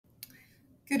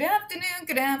Good afternoon,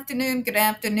 good afternoon, good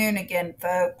afternoon again,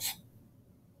 folks.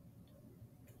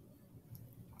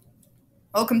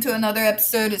 Welcome to another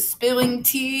episode of Spilling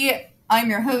Tea. I'm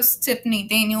your host, Tiffany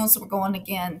Daniels. We're going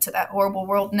again to that horrible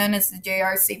world known as the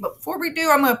JRC. But before we do,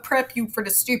 I'm going to prep you for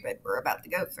the stupid we're about to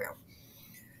go through.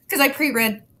 Because I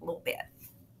pre-read a little bit.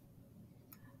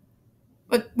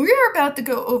 What we're about to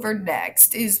go over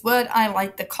next is what I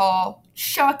like to call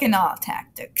shock and awe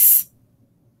tactics.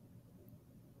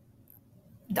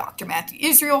 Dr. Matthew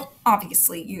Israel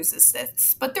obviously uses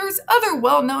this, but there's other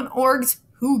well-known orgs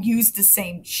who use the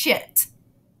same shit.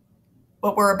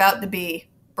 What we're about to be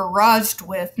barraged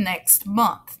with next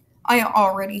month. I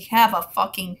already have a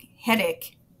fucking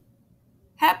headache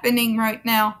happening right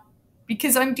now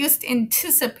because I'm just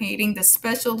anticipating the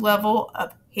special level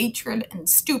of hatred and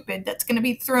stupid that's going to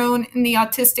be thrown in the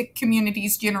autistic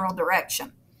community's general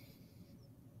direction.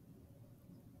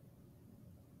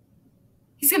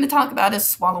 He's going to talk about us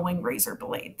swallowing razor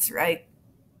blades, right?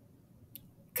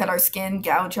 Cut our skin,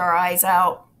 gouge our eyes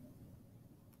out.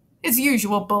 His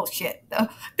usual bullshit.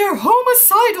 They're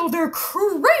homicidal, they're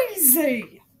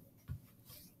crazy!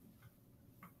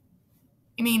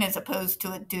 You mean as opposed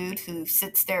to a dude who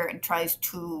sits there and tries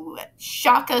to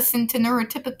shock us into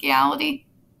neurotypicality?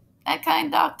 That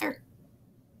kind, doctor?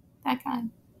 That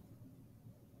kind.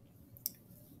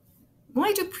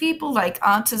 Why do people like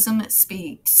Autism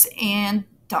Speaks and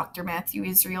Dr. Matthew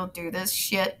Israel do this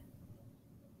shit?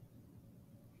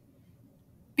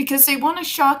 Because they want to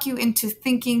shock you into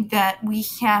thinking that we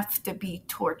have to be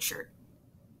tortured.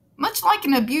 Much like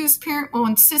an abused parent will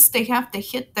insist they have to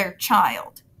hit their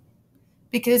child.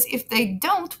 Because if they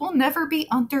don't, we'll never be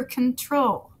under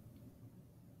control.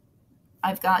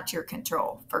 I've got your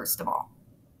control, first of all.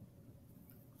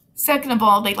 Second of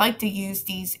all, they like to use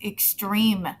these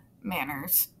extreme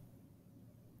manners.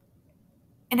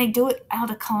 And they do it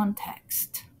out of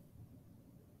context.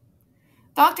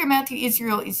 Dr. Matthew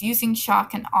Israel is using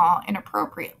shock and awe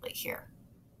inappropriately here.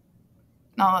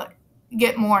 And I'll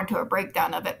get more into a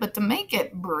breakdown of it, but to make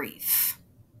it brief,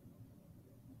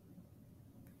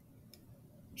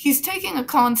 he's taking a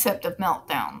concept of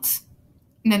meltdowns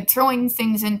and then throwing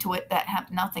things into it that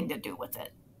have nothing to do with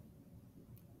it.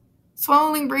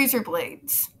 Swallowing razor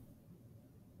blades,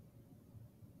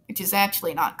 which is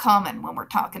actually not common when we're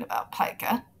talking about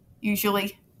pica.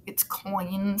 Usually it's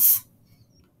coins,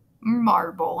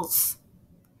 marbles.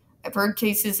 I've heard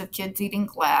cases of kids eating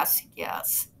glass.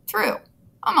 Yes, true.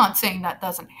 I'm not saying that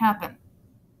doesn't happen.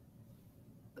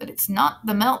 But it's not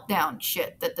the meltdown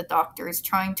shit that the doctor is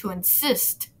trying to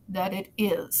insist that it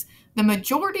is. The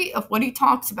majority of what he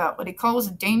talks about, what he calls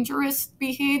dangerous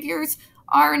behaviors,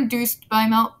 are induced by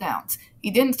meltdowns. He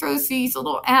then throws these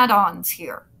little add-ons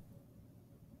here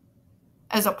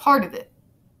as a part of it,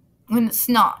 when it's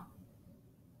not.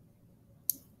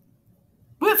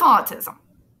 With autism,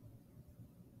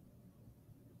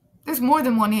 there's more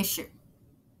than one issue.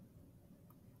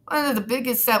 One of the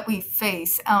biggest that we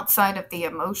face outside of the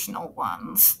emotional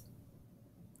ones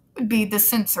would be the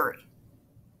sensory.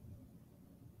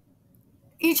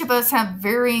 Each of us have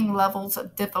varying levels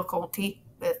of difficulty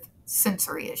with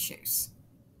sensory issues.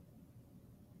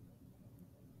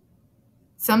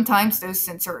 Sometimes those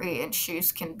sensory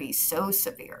issues can be so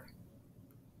severe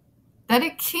that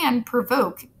it can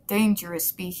provoke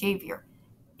dangerous behavior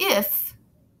if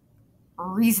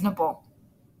reasonable,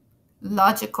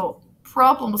 logical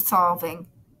problem solving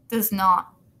does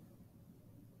not,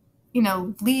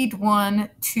 lead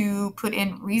one to put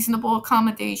in reasonable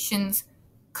accommodations,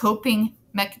 coping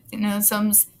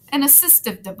mechanisms, and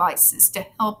assistive devices to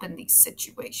help in these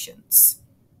situations.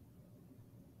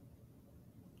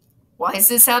 Why is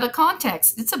this out of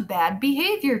context? It's a bad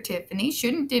behavior, Tiffany.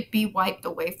 Shouldn't it be wiped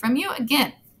away from you?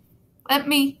 Again, let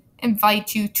me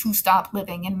invite you to stop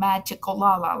living in magical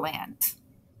la-la land.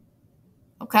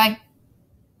 Okay?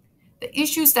 The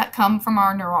issues that come from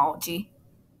our neurology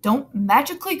don't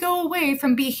magically go away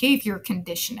from behavior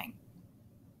conditioning.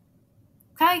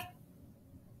 Okay?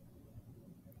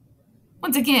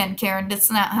 Once again, Karen,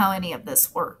 that's not how any of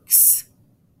this works.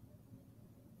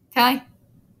 Okay?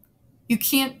 You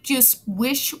can't just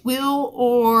wish, will,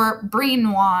 or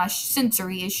brainwash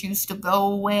sensory issues to go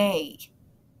away.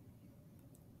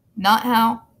 Not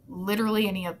how literally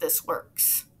any of this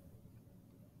works.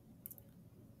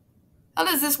 How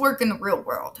does this work in the real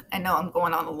world? I know I'm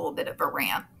going on a little bit of a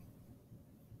rant.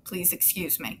 Please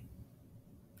excuse me.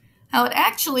 How it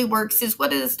actually works is,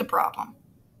 what is the problem?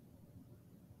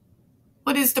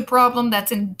 What is the problem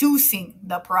that's inducing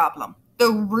the problem?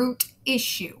 The root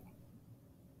issue.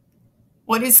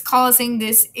 What is causing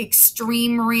this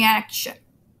extreme reaction?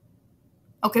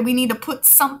 Okay, we need to put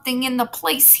something in the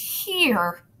place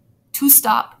here to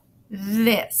stop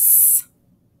this.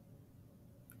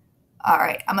 All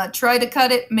right, I'm going to try to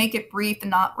cut it, make it brief,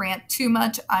 and not rant too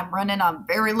much. I'm running on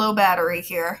very low battery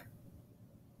here.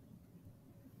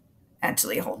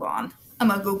 Actually, hold on. I'm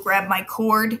going to go grab my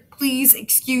cord. Please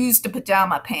excuse the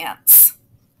pajama pants.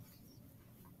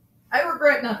 I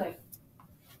regret nothing.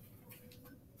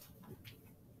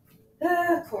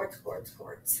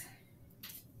 Cords.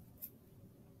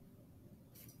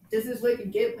 This is what you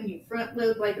get when you front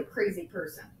load like a crazy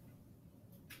person.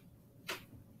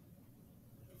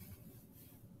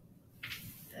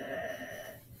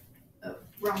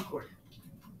 Wrong cord.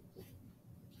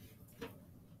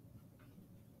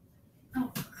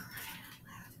 Oh,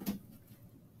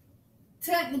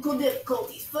 technical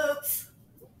difficulties, folks.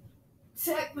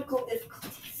 Technical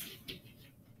difficulties.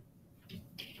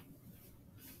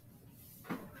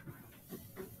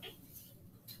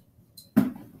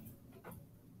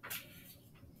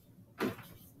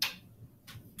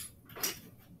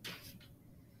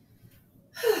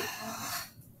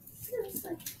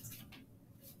 Seriously.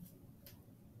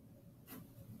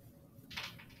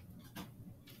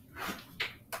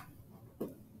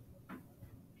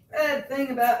 Bad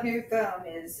thing about new phone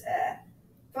is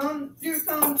new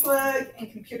phone plug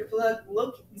and computer plug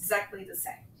look exactly the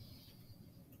same.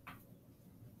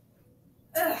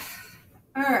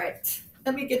 All right,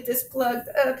 let me get this plugged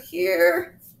up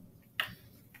here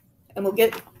and we'll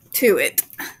get to it.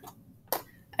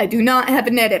 I do not have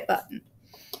an edit button.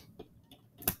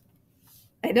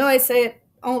 I know I say it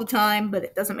all the time, but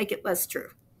it doesn't make it less true.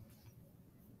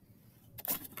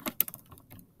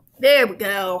 There we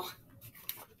go.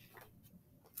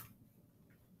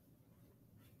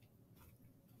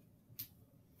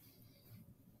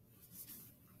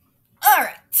 All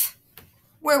right.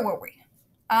 Where were we?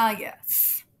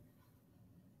 Yes.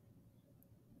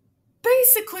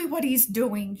 Basically, what he's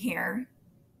doing here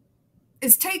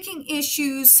is taking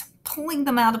issues, pulling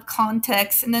them out of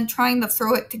context, and then trying to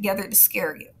throw it together to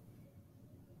scare you.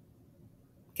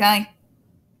 Okay?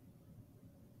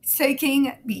 It's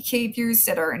taking behaviors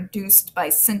that are induced by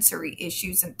sensory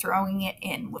issues and throwing it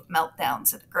in with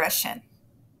meltdowns and aggression.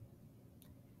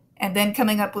 And then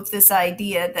coming up with this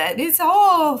idea that it's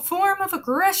all a form of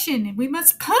aggression and we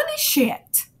must punish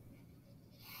it.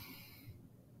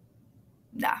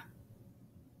 Nah.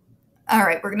 All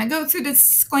right, we're going to go through the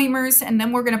disclaimers and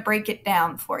then we're going to break it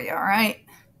down for you, all right?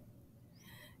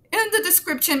 In the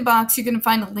description box, you're going to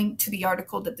find a link to the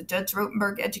article that the Judge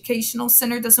Rotenberg Educational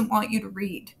Center doesn't want you to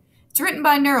read. It's written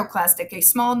by NeuroClastic, a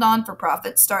small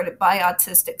non-for-profit started by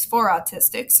autistics for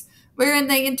autistics, wherein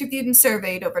they interviewed and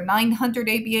surveyed over 900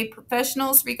 ABA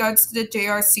professionals regards to the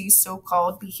JRC's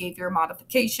so-called behavior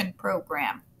modification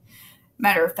program.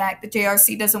 Matter of fact, the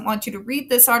JRC doesn't want you to read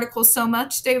this article so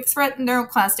much, they have threatened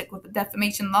NeuroClastic with a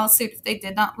defamation lawsuit if they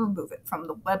did not remove it from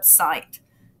the website.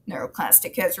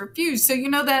 NeuroClastic has refused, so you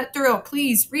know that drill.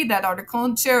 Please read that article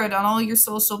and share it on all your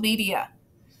social media.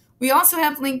 We also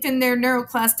have linked in there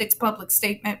NeuroClastic's public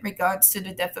statement regards to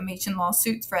the defamation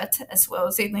lawsuit threat, as well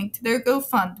as a link to their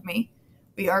GoFundMe.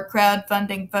 We are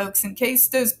crowdfunding, folks, in case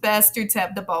those bastards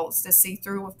have the balls to see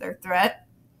through with their threat.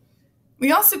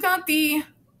 We also got the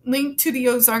link to the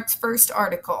Ozark's first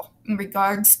article in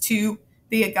regards to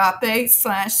the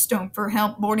Agape/Stone for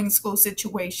Help boarding school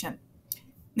situation.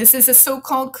 This is a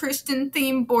so-called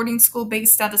Christian-themed boarding school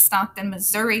based out of Stockton,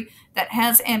 Missouri, that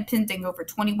has and pending over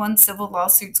 21 civil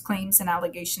lawsuits, claims, and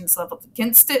allegations leveled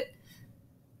against it,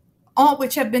 all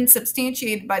which have been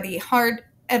substantiated by the hard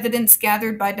evidence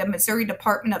gathered by the Missouri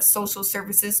Department of Social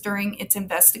Services during its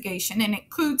investigation, and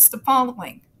includes the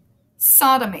following: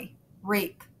 sodomy,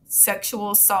 rape,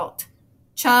 sexual assault,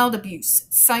 child abuse,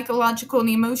 psychological and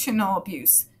emotional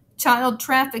abuse, child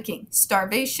trafficking,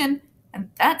 starvation, and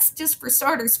that's just for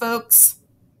starters, folks.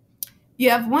 You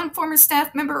have one former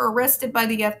staff member arrested by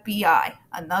the FBI,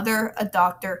 another, a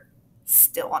doctor,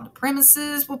 still on the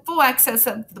premises with full access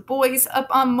of the boys up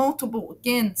on multiple,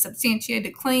 again,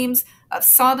 substantiated claims of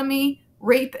sodomy,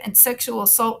 rape, and sexual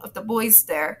assault of the boys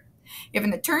there. You have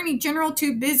an attorney general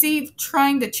too busy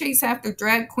trying to chase after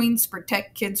drag queens to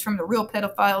protect kids from the real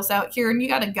pedophiles out here, and you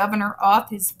got a governor off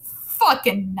his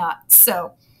fucking nuts.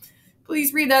 So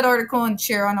please read that article and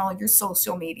share on all your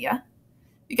social media.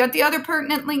 You got the other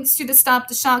pertinent links to the Stop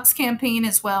the Shocks campaign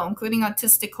as well, including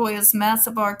Autistic Hoya's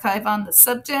massive archive on the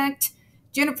subject,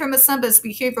 Jennifer Masumba's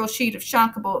behavioral sheet of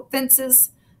shockable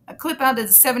offenses, a clip out of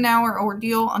the 7-hour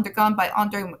ordeal undergone by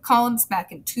Andre McCollins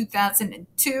back in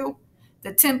 2002,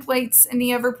 the templates, and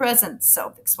the ever-present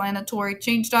self-explanatory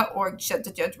Change.org shut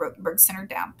the Judge Rotenberg Center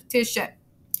down petition.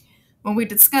 When we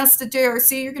discuss the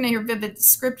JRC, you're going to hear vivid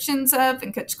descriptions of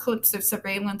and catch clips of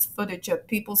surveillance footage of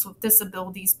people with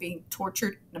disabilities being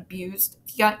tortured and abused.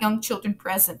 If you got young children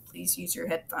present, please use your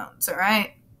headphones, all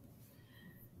right?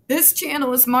 This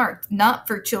channel is marked not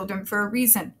for children for a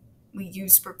reason. We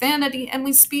use profanity and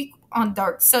we speak on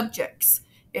dark subjects.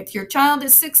 If your child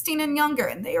is 16 and younger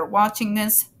and they are watching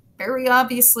this, very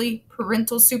obviously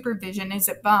parental supervision is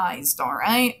advised, all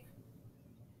right?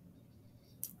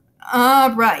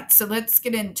 All right, so let's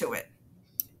get into it.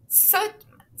 Such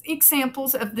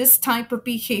examples of this type of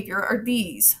behavior are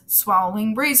these: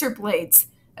 swallowing razor blades,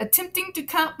 attempting to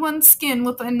cut one's skin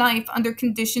with a knife under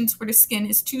conditions where the skin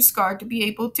is too scarred to be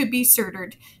able to be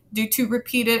sutured due to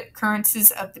repeated occurrences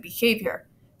of the behavior,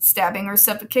 stabbing or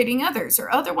suffocating others,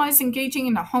 or otherwise engaging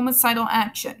in a homicidal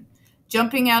action,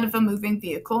 jumping out of a moving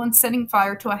vehicle and setting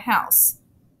fire to a house.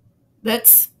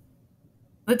 Let's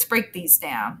break these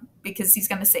down, because he's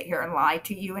going to sit here and lie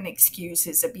to you and excuse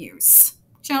his abuse.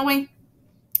 Shall we?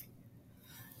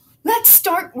 Let's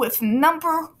start with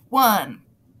number 1.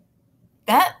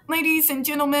 That, ladies and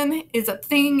gentlemen, is a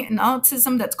thing in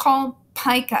autism that's called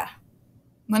pica,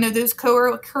 one of those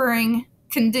co-occurring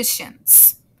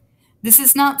conditions. This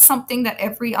is not something that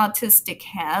every autistic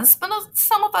has, but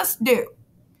some of us do.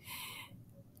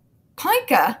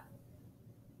 Pica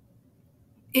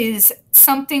is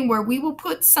something where we will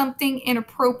put something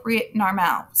inappropriate in our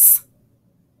mouths.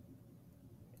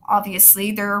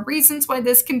 Obviously, there are reasons why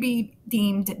this can be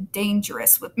deemed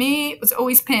dangerous. With me, it was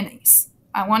always pennies.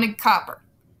 I wanted copper.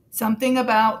 Something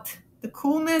about the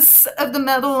coolness of the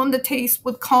metal and the taste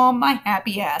would calm my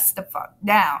happy ass the fuck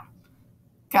down.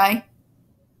 Okay?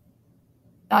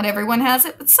 Not everyone has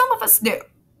it, but some of us do.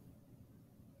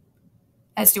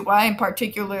 As do I, in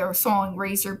particular, sawing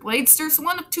razor blades. There's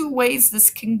one of two ways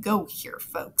this can go here,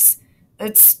 folks.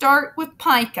 Let's start with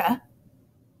pica,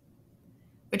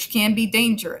 which can be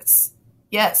dangerous.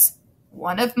 Yes,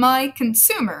 one of my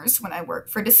consumers, when I worked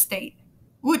for the state,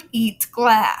 would eat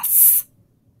glass.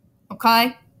 Okay?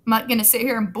 I'm not going to sit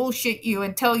here and bullshit you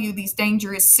and tell you these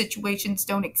dangerous situations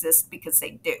don't exist, because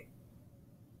they do.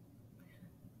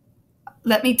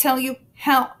 Let me tell you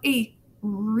how a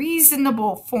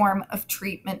reasonable form of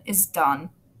treatment is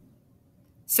done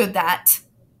so that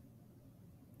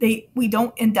we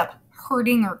don't end up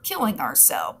hurting or killing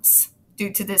ourselves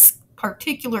due to this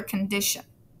particular condition.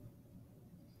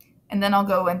 And then I'll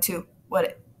go into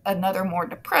another more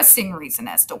depressing reason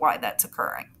as to why that's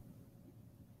occurring.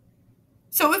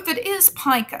 So if it is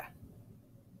pica,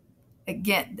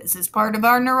 again, this is part of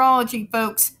our neurology,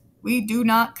 folks. We do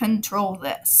not control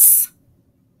this.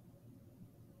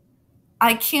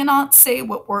 I cannot say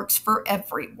what works for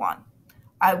everyone.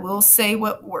 I will say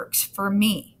what works for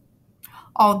me.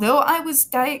 Although I was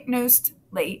diagnosed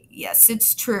late, yes,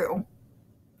 it's true,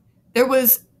 there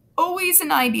was always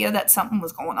an idea that something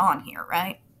was going on here,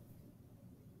 right?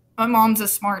 My mom's a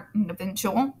smart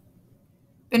individual,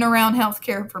 been around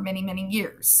healthcare for many, many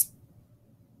years.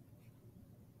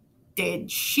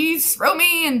 Did she throw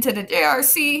me into the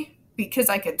JRC because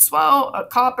I could swallow a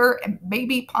copper and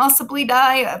maybe possibly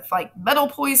die of metal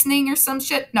poisoning or some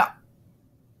shit? No.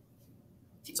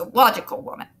 She's a logical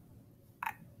woman.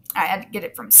 I had to get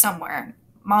it from somewhere.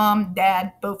 Mom,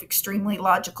 dad, both extremely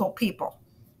logical people.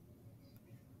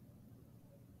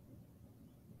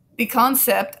 The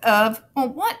concept of, well,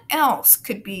 what else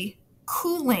could be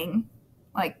cooling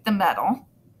like the metal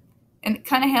and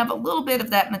kind of have a little bit of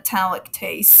that metallic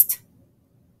taste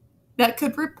that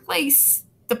could replace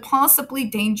the possibly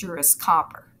dangerous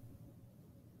copper?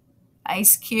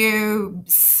 Ice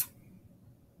cubes.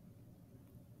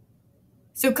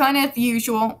 So kind of the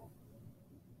usual,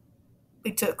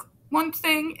 we took one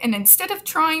thing, and instead of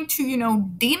trying to,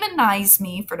 demonize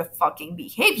me for the fucking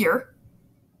behavior,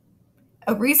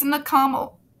 a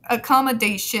reasonable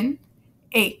accommodation,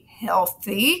 a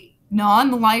healthy,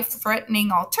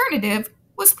 non-life-threatening alternative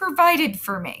was provided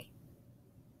for me.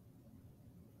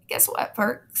 Guess what,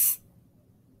 folks?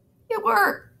 It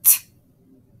worked.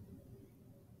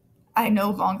 I no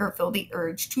longer feel the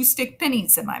urge to stick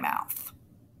pennies in my mouth.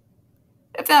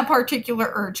 If that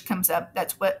particular urge comes up,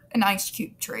 that's what an ice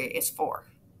cube tray is for.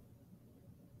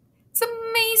 It's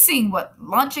amazing what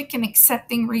logic and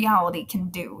accepting reality can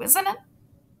do, isn't it?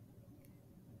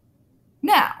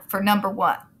 Now, for number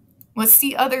 1, what's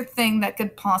the other thing that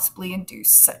could possibly induce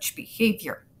such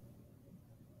behavior?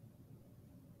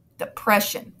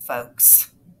 Depression,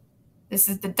 folks. This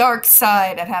is the dark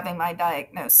side of having my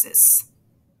diagnosis.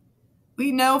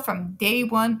 We know from day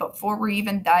 1, before we're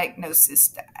even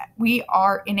diagnosed, that we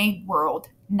are in a world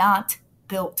not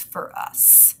built for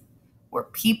us, where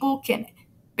people can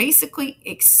basically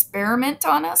experiment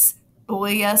on us,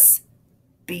 bully us,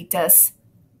 beat us,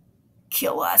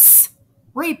 kill us,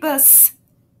 rape us,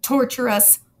 torture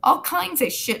us, all kinds of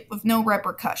shit with no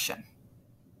repercussion.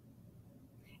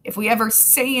 If we ever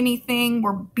say anything,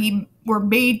 we're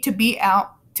made to be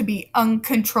out to be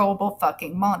uncontrollable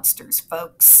fucking monsters,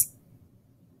 folks.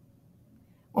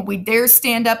 When we dare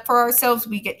stand up for ourselves,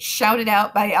 we get shouted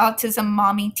out by Autism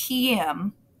Mommy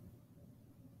TM.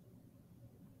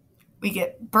 We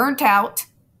get burnt out.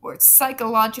 We're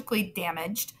psychologically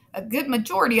damaged. A good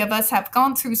majority of us have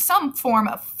gone through some form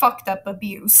of fucked up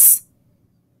abuse.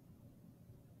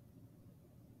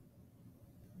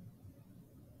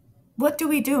 What do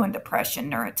we do in depression,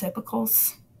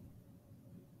 neurotypicals?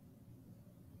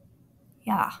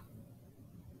 Yeah.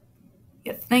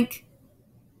 You think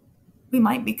we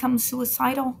might become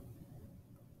suicidal?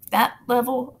 That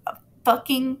level of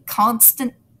fucking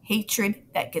constant hatred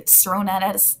that gets thrown at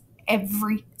us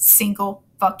every single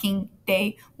fucking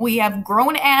day. We have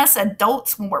grown-ass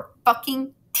adults when we're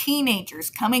fucking teenagers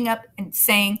coming up and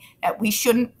saying that we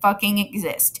shouldn't fucking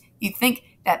exist. You think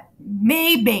that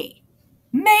maybe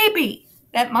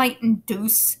that might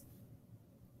induce,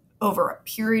 over a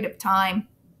period of time,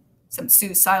 some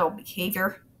suicidal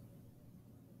behavior?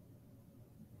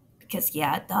 Because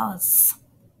yeah, it does.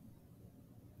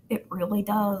 It really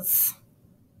does.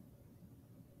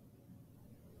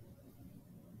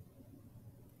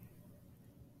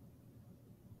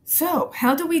 So,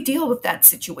 how do we deal with that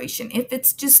situation if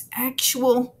it's just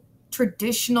actual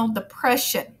traditional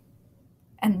depression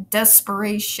and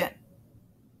desperation?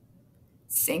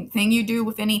 Same thing you do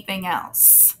with anything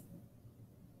else.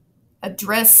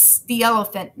 Address the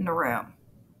elephant in the room,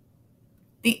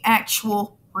 the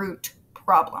actual root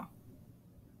problem.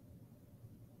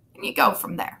 And you go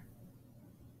from there.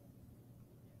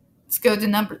 Let's go to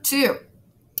number 2.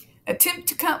 Attempt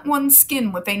to cut one's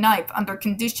skin with a knife under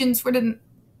conditions where the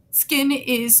skin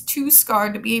is too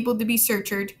scarred to be able to be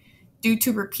sutured due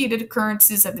to repeated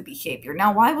occurrences of the behavior.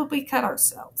 Now, why would we cut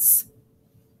ourselves?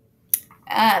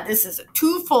 This is a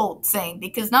twofold thing,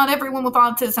 because not everyone with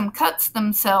autism cuts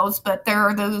themselves, but there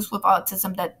are those with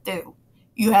autism that do.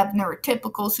 You have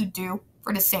neurotypicals who do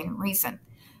for the same reason.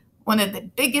 One of the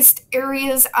biggest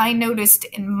areas I noticed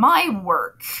in my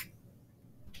work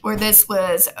where this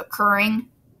was occurring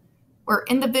were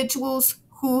individuals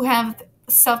who have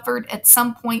suffered at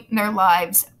some point in their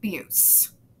lives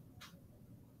abuse.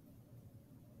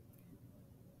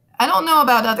 I don't know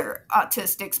about other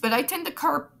autistics, but I tend to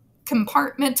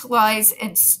compartmentalize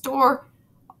and store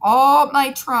all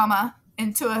my trauma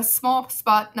into a small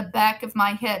spot in the back of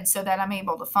my head so that I'm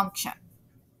able to function.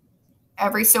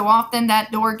 Every so often,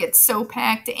 that door gets so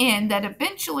packed in that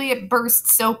eventually it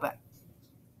bursts open.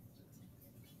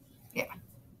 Yeah.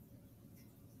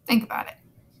 Think about it.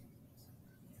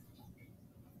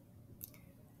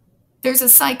 There's a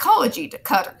psychology to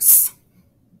cutters.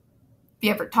 If you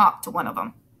ever talk to one of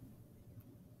them.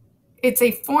 It's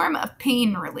a form of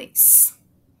pain release.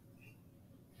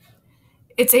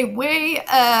 It's a way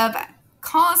of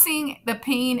causing the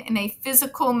pain in a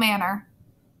physical manner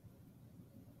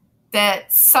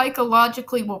that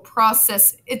psychologically will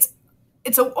process. It's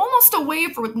almost a way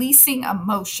of releasing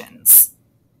emotions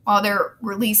while they're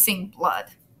releasing blood.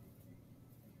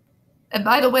 And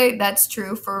by the way, that's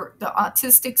true for the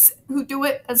autistics who do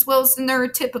it, as well as the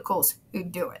neurotypicals who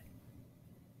do it.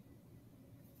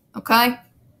 Okay?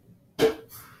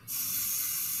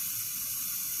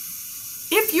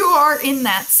 If you are in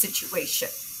that situation,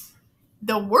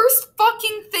 the worst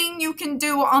fucking thing you can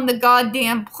do on the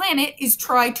goddamn planet is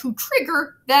try to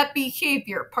trigger that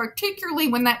behavior, particularly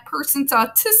when that person's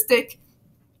autistic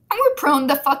and we're prone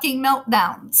to fucking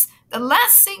meltdowns. The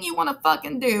last thing you want to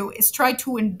fucking do is try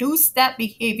to induce that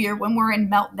behavior when we're in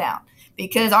meltdown,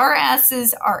 because our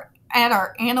asses are at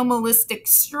our animalistic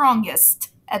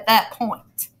strongest at that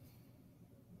point.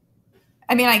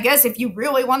 I mean, I guess if you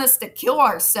really want us to kill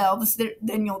ourselves,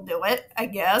 then you'll do it, I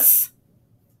guess.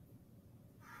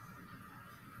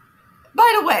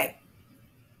 By the way,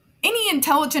 any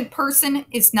intelligent person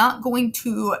is not going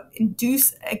to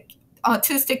induce an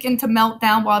autistic into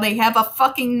meltdown while they have a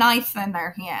fucking knife in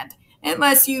their hand,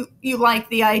 unless you like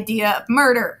the idea of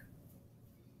murder.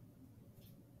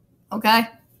 Okay?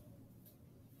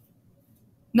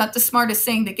 Not the smartest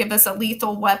thing to give us a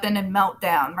lethal weapon and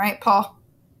meltdown, right, Paul?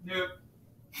 Nope.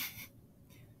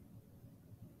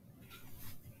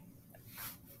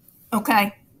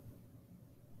 Okay.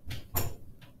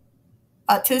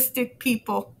 Autistic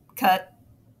people cut,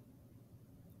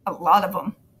 a lot of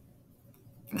them,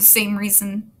 for the same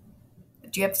reason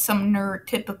that you have some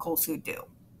neurotypicals who do.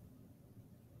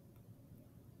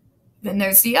 Then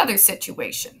there's the other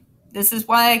situation. This is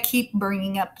why I keep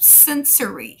bringing up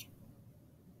sensory.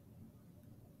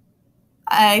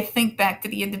 I think back to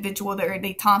the individual there,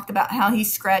 they talked about how he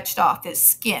scratched off his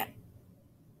skin.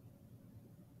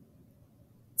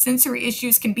 Sensory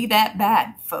issues can be that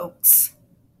bad, folks.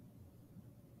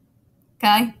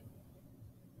 Okay?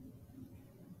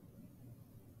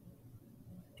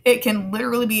 It can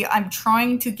literally be, I'm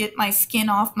trying to get my skin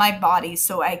off my body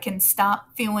so I can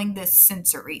stop feeling this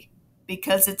sensory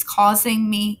because it's causing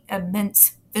me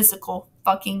immense physical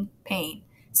fucking pain.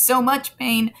 So much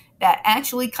pain that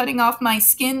actually cutting off my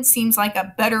skin seems like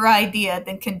a better idea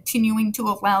than continuing to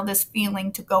allow this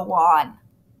feeling to go on.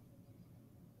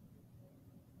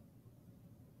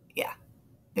 Yeah,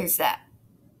 there's that.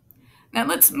 Now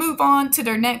let's move on to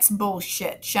their next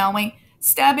bullshit, shall we?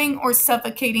 Stabbing or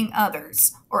suffocating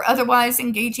others, or otherwise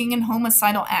engaging in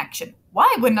homicidal action.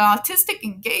 Why would an autistic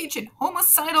engage in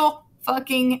homicidal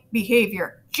fucking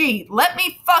behavior? Gee, let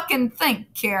me fucking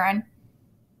think, Karen.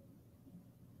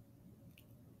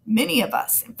 Many of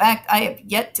us, in fact, I have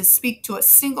yet to speak to a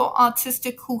single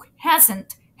autistic who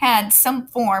hasn't had some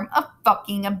form of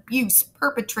fucking abuse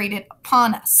perpetrated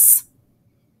upon us.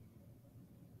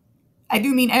 I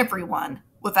do mean everyone,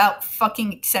 without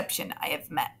fucking exception, I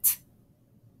have met.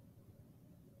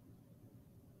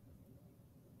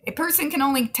 A person can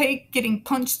only take getting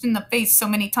punched in the face so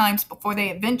many times before they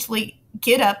eventually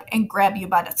get up and grab you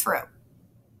by the throat.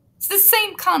 It's the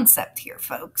same concept here,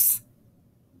 folks.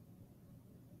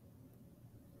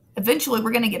 Eventually,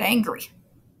 we're going to get angry.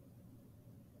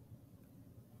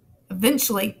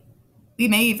 Eventually, we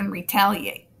may even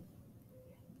retaliate.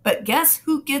 But guess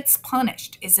who gets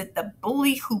punished? Is it the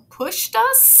bully who pushed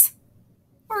us?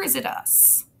 Or is it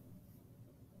us?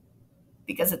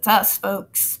 Because it's us,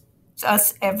 folks. It's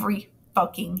us every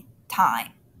fucking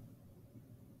time.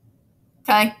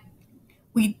 Okay?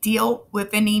 We deal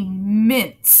with an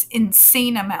immense,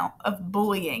 insane amount of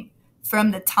bullying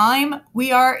from the time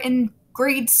we are in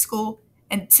grade school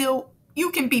until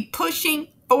you can be pushing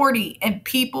 40 and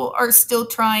people are still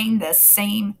trying the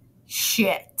same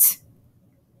shit.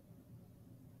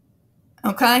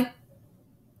 Okay?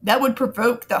 That would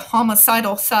provoke the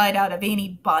homicidal side out of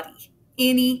anybody.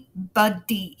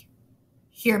 Anybody.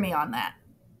 Hear me on that.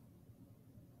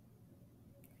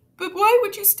 But why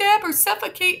would you stab or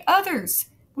suffocate others?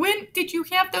 When did you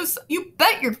have those? You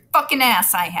bet your fucking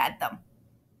ass I had them.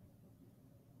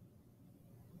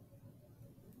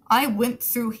 I went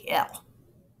through hell.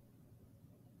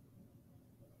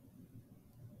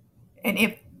 And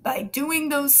if by doing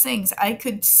those things I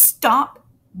could stop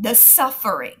the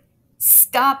suffering,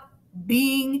 stop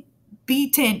being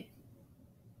beaten,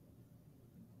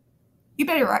 you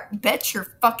better bet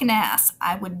your fucking ass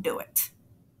I would do it.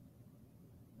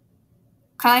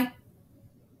 Okay?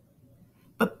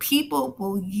 But people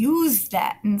will use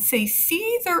that and say,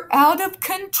 see, they're out of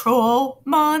control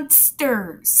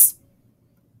monsters.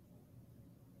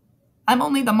 I'm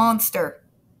only the monster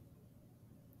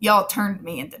y'all turned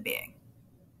me into being.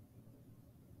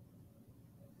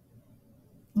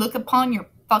 Look upon your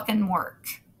fucking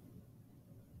work.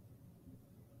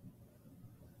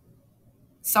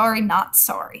 Sorry, not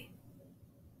sorry.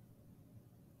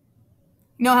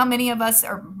 You know how many of us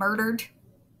are murdered?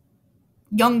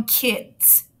 Young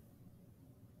kids.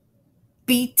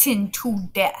 Beaten to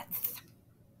death.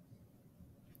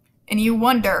 And you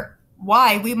wonder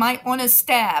why we might want to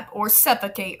stab or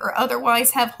suffocate or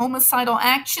otherwise have homicidal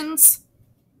actions?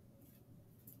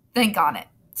 Think on it.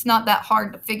 It's not that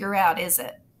hard to figure out, is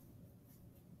it?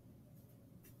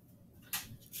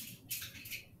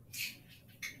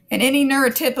 And any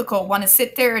neurotypical want to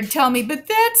sit there and tell me, but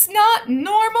that's not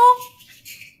normal?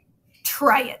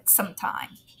 Try it sometime.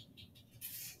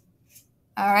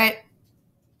 All right?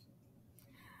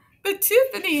 But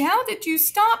Tiffany, how did you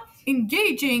stop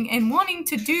engaging and wanting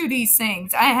to do these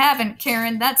things? I haven't,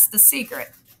 Karen. That's the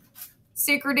secret.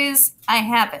 Secret is I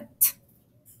haven't.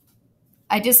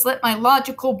 I just let my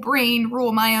logical brain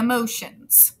rule my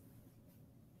emotions.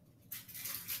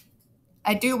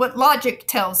 I do what logic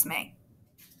tells me.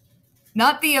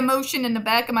 Not the emotion in the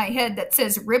back of my head that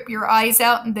says rip your eyes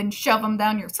out and then shove them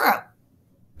down your throat.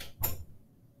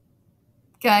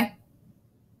 Okay?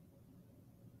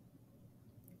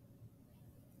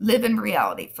 Live in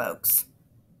reality, folks.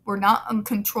 We're not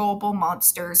uncontrollable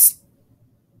monsters.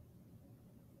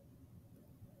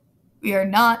 We are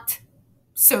not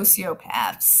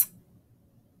sociopaths.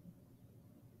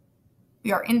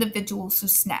 We are individuals who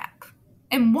snap.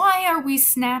 And why are we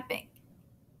snapping?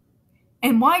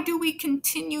 And why do we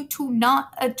continue to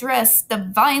not address the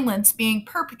violence being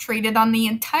perpetrated on the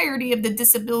entirety of the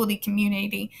disability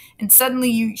community and suddenly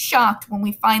you're shocked when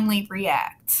we finally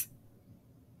react?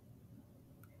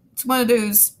 It's one of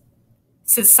those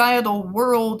societal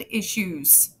world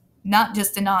issues not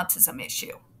just an autism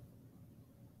issue.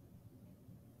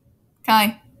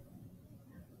 Okay?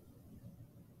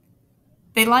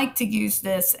 They like to use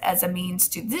this as a means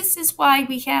to, this is why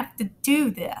we have to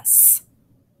do this.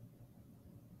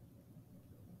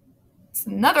 It's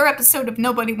another episode of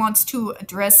nobody wants to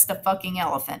address the fucking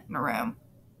elephant in the room.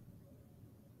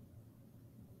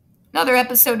 Another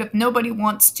episode of nobody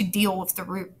wants to deal with the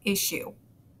root issue.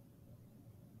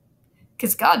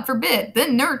 Because God forbid,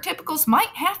 then neurotypicals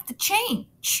might have to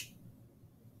change.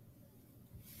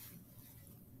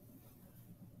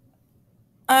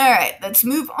 Alright, let's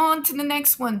move on to the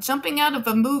next one. Jumping out of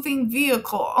a moving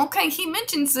vehicle. Okay, he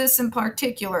mentions this in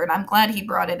particular, and I'm glad he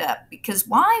brought it up. Because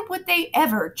why would they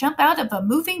ever jump out of a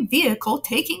moving vehicle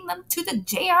taking them to the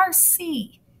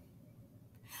JRC?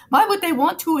 Why would they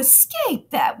want to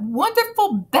escape that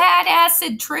wonderful bad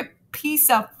acid trip piece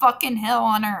of fucking hell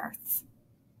on earth?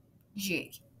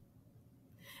 Gee.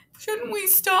 Shouldn't we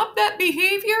stop that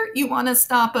behavior? You want to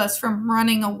stop us from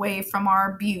running away from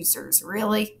our abusers,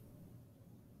 really?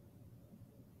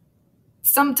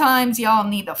 Sometimes y'all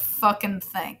need to fucking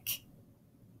think.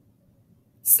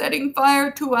 Setting fire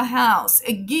to a house.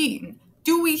 Again,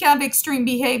 do we have extreme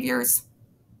behaviors?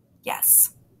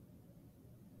 Yes.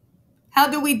 How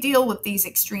do we deal with these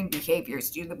extreme behaviors?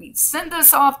 Do we send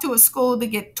us off to a school to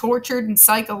get tortured and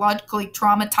psychologically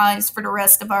traumatized for the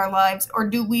rest of our lives? Or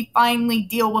do we finally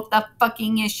deal with the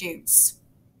fucking issues?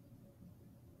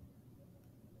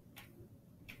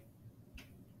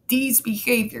 These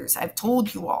behaviors, I've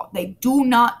told you all, they do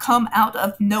not come out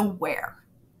of nowhere.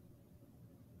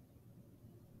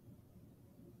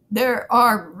 There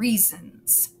are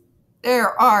reasons.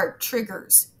 There are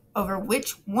triggers over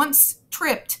which, once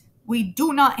tripped, we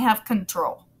do not have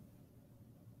control.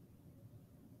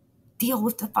 Deal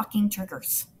with the fucking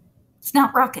triggers. It's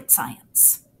not rocket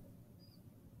science.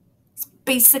 It's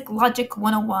basic logic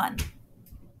 101.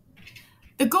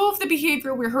 The goal of the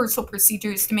behavioral rehearsal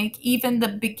procedure is to make even the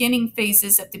beginning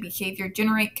phases of the behavior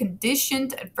generate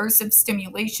conditioned aversive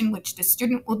stimulation, which the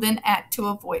student will then act to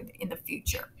avoid in the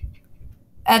future.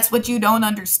 That's what you don't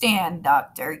understand,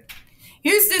 doctor.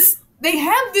 Here's this, they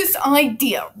have this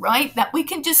idea, right, that we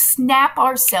can just snap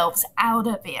ourselves out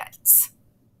of it.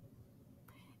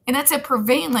 And that's a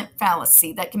prevalent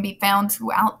fallacy that can be found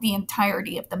throughout the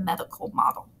entirety of the medical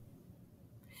model.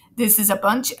 This is a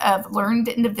bunch of learned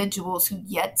individuals who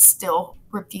yet still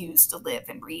refuse to live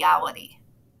in reality.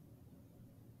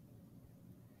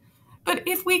 But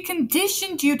if we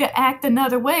conditioned you to act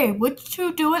another way, would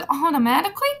you do it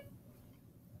automatically?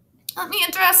 Let me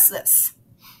address this.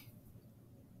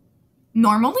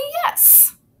 Normally,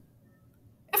 yes.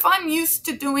 If I'm used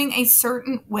to doing a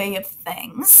certain way of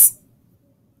things,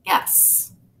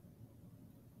 yes.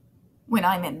 When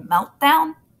I'm in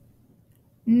meltdown,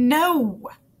 no.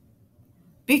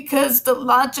 Because the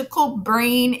logical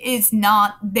brain is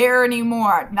not there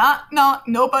anymore. Knock, knock,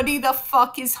 nobody the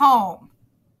fuck is home.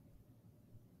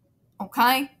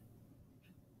 Okay?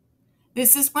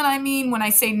 This is what I mean when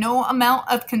I say no amount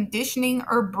of conditioning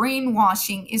or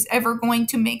brainwashing is ever going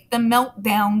to make the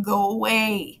meltdown go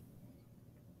away.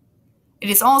 It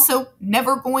is also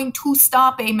never going to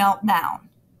stop a meltdown.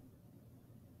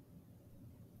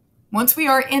 Once we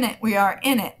are in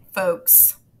it,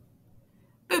 folks.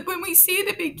 But when we see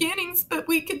the beginnings, but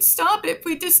we could stop it if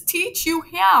we just teach you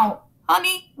how.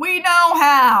 Honey, we know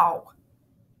how.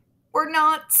 We're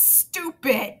not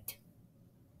stupid.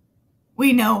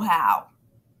 We know how.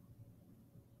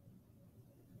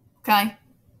 Okay?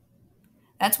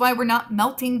 That's why we're not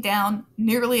melting down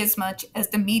nearly as much as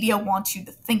the media wants you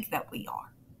to think that we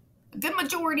are. A good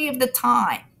majority of the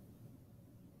time.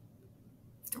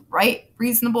 With the right,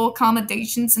 reasonable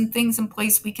accommodations and things in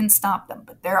place, we can stop them.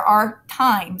 But there are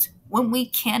times when we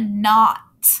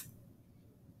cannot.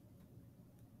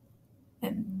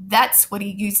 And that's what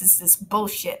he uses this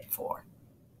bullshit for.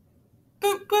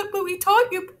 But we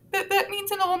taught you that means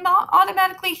it'll not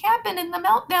automatically happen and the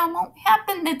meltdown won't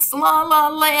happen. It's la la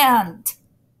land.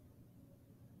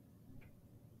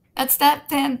 That's that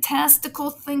fantastical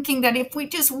thinking that if we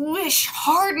just wish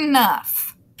hard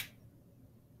enough.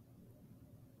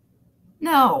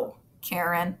 No,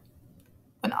 Karen.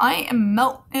 When I am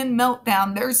in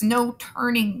meltdown, there's no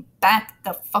turning back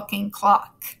the fucking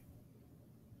clock.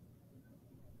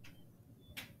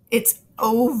 It's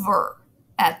over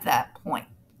at that point.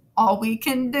 All we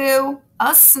can do,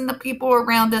 us and the people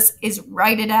around us, is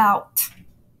write it out.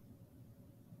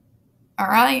 All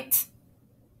right?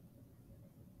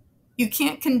 You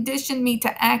can't condition me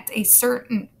to act a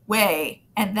certain way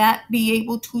and that be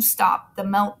able to stop the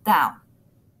meltdown.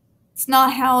 It's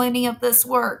not how any of this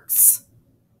works.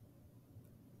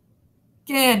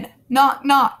 Again, knock,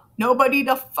 knock. Nobody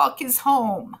the fuck is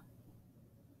home.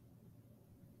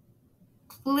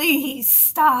 Please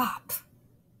stop.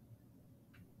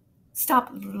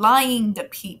 Stop lying to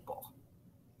people.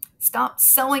 Stop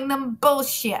selling them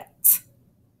bullshit.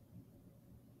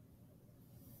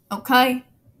 Okay?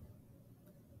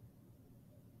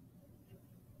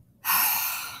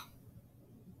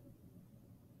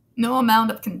 No amount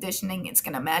of conditioning is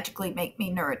going to magically make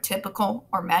me neurotypical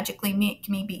or magically make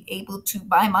me be able to,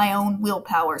 by my own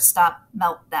willpower, stop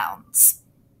meltdowns.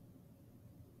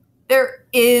 There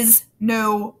is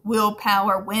no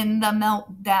willpower when the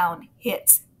meltdown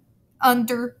hits.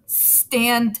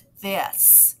 Understand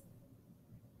this.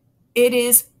 It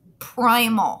is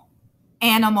primal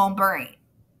animal brain.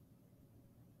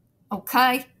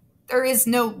 Okay? There is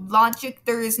no logic.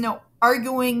 There is no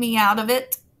arguing me out of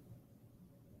it.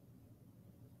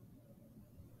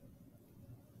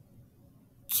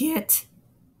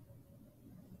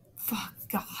 Fuck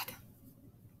God.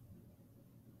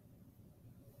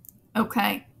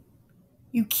 Okay?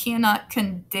 You cannot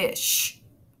condition.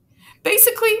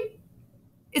 Basically,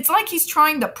 it's like he's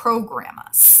trying to program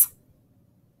us.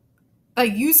 By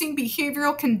using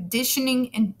behavioral conditioning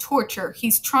and torture,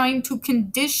 he's trying to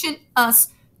condition us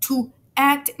to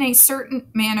act in a certain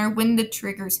manner when the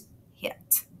triggers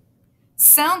hit.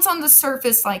 Sounds on the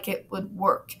surface like it would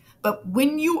work, but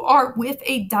when you are with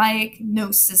a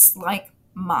diagnosis like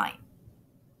mine,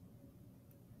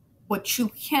 what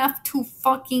you have to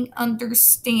fucking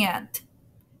understand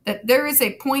that there is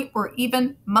a point where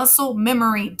even muscle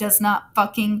memory does not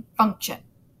fucking function.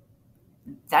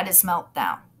 That is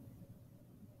meltdown.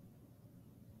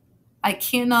 I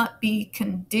cannot be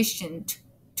conditioned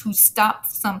to stop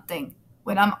something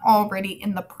when I'm already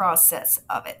in the process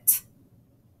of it.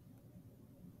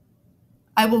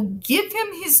 I will give him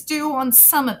his due on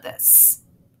some of this.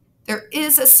 There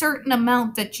is a certain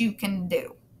amount that you can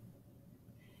do.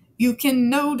 You can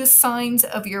know the signs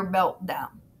of your meltdown.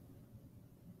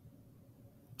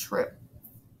 True.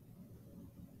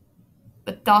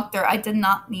 But doctor, I did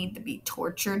not need to be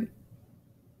tortured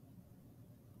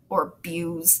or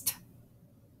abused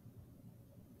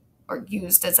or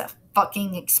used as a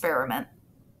fucking experiment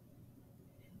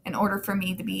in order for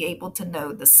me to be able to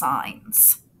know the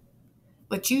signs.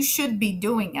 What you should be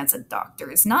doing as a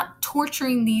doctor is not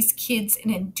torturing these kids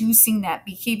and inducing that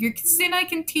behavior, because then I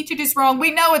can teach it is wrong.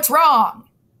 We know it's wrong.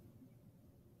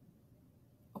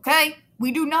 Okay?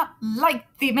 We do not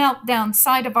like the meltdown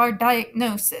side of our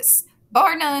diagnosis.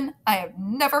 Bar none, I have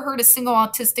never heard a single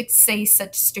autistic say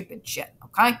such stupid shit,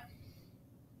 okay?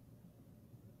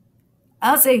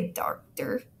 As a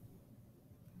doctor,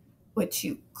 what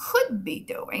you could be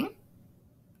doing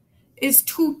is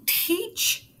to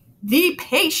teach the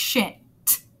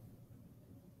patient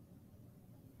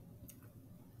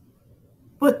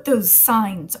what those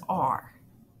signs are.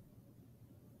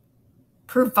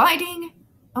 Providing,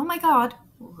 oh my God,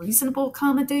 reasonable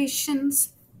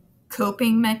accommodations,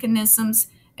 coping mechanisms,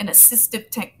 and assistive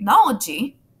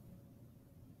technology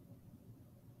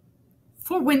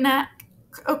for when that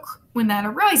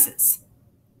arises.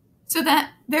 So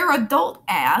that their adult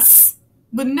ass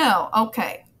would know,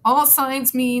 okay, all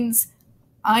signs means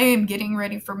I am getting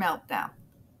ready for meltdown.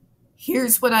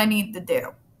 Here's what I need to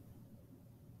do.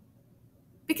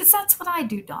 Because that's what I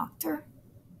do, doctor.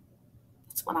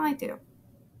 That's what I do.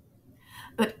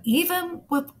 But even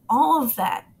with all of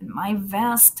that and my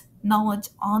vast knowledge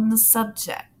on the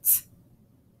subject,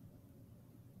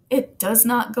 it does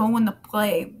not go into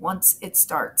play once it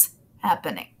starts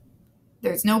happening.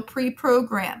 There's no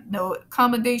pre-program, no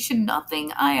accommodation,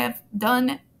 nothing I have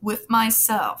done with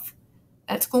myself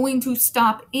that's going to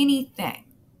stop anything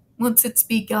once it's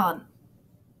begun.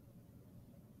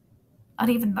 Not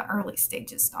even the early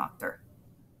stages, doctor.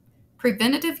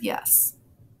 Preventative, yes.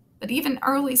 But even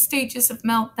early stages of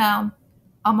meltdown,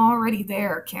 I'm already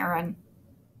there, Karen.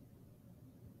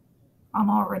 I'm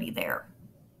already there.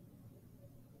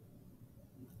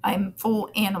 I'm full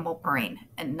animal brain,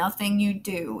 and nothing you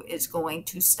do is going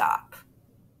to stop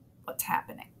what's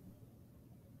happening.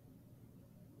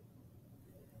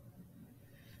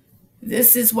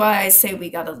 This is why I say we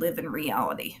gotta live in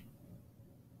reality.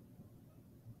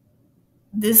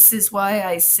 This is why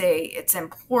I say it's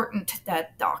important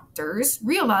that doctors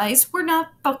realize we're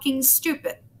not fucking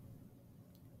stupid.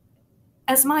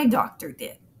 As my doctor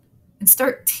did. And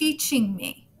start teaching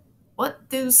me what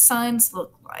those signs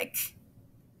look like.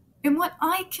 And what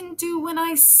I can do when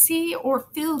I see or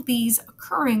feel these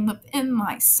occurring within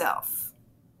myself.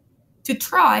 To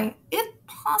try, if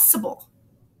possible,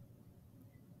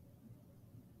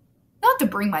 not to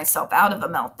bring myself out of a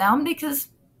meltdown because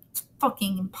it's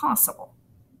fucking impossible.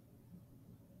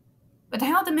 but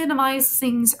how to minimize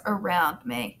things around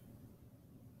me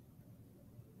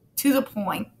to the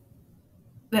point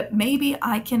that maybe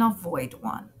I can avoid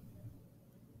one.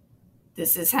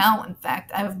 This is how, in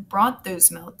fact, I've brought those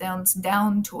meltdowns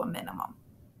down to a minimum.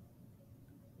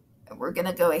 And we're going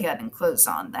to go ahead and close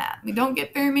on that. We don't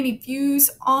get very many views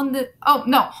on the... Oh,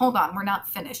 no, hold on. We're not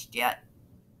finished yet.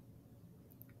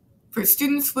 For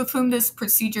students with whom this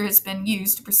procedure has been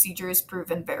used, the procedure has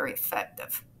proven very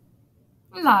effective.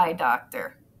 Lie,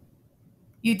 doctor.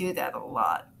 You do that a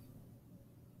lot.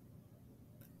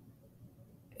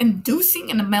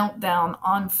 Inducing a meltdown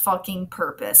on fucking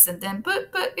purpose. And then, but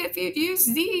if you use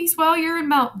these while you're in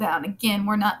meltdown, again,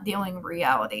 we're not dealing in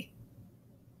reality.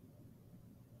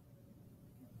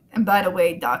 And by the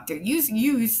way, doctor, you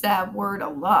use that word a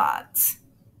lot.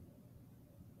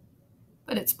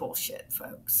 But it's bullshit,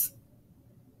 folks.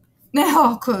 Now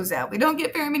I'll close out. We don't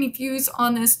get very many views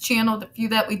on this channel. The few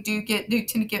that we do tend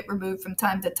to get removed from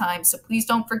time to time. So please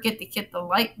don't forget to hit the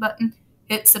like button,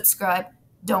 hit subscribe.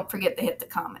 Don't forget to hit the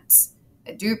comments.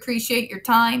 I do appreciate your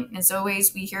time. As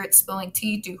always, we here at Spilling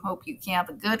Tea do hope you can have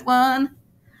a good one.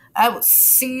 I will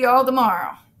see y'all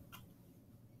tomorrow.